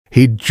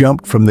He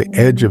jumped from the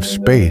edge of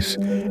space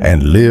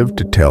and lived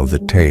to tell the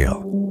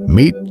tale.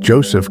 Meet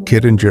Joseph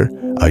Kittinger,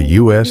 a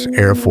U.S.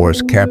 Air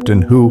Force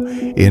captain who,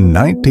 in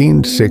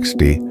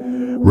 1960,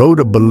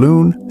 rode a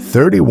balloon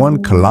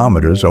 31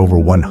 kilometers over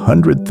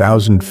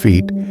 100,000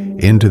 feet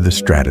into the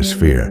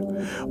stratosphere.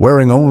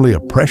 Wearing only a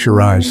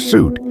pressurized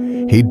suit,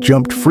 he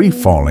jumped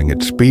free-falling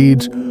at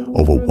speeds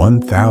over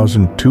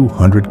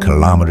 1,200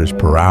 kilometers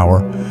per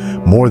hour,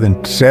 more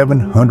than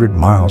 700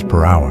 miles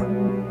per hour.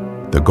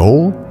 The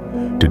goal?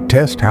 To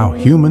test how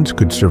humans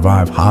could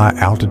survive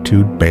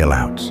high-altitude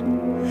bailouts.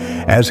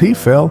 As he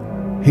fell,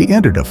 he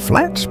entered a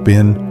flat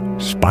spin,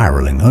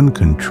 spiraling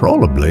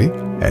uncontrollably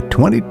at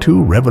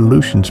 22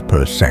 revolutions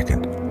per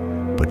second.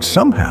 But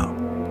somehow,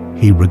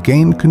 he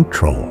regained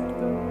control.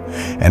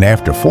 And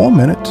after 4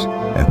 minutes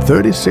and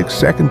 36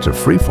 seconds of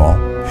freefall,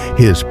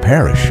 his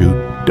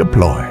parachute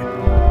deployed.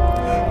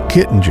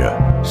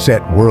 Kittinger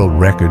set world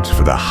records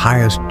for the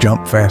highest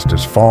jump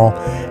fastest fall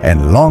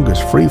and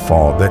longest free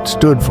fall that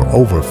stood for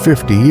over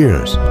 50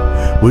 years.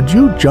 Would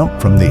you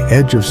jump from the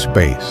edge of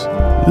space?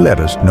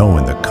 Let us know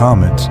in the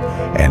comments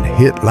and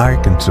hit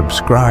like and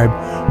subscribe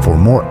for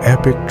more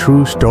epic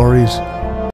true stories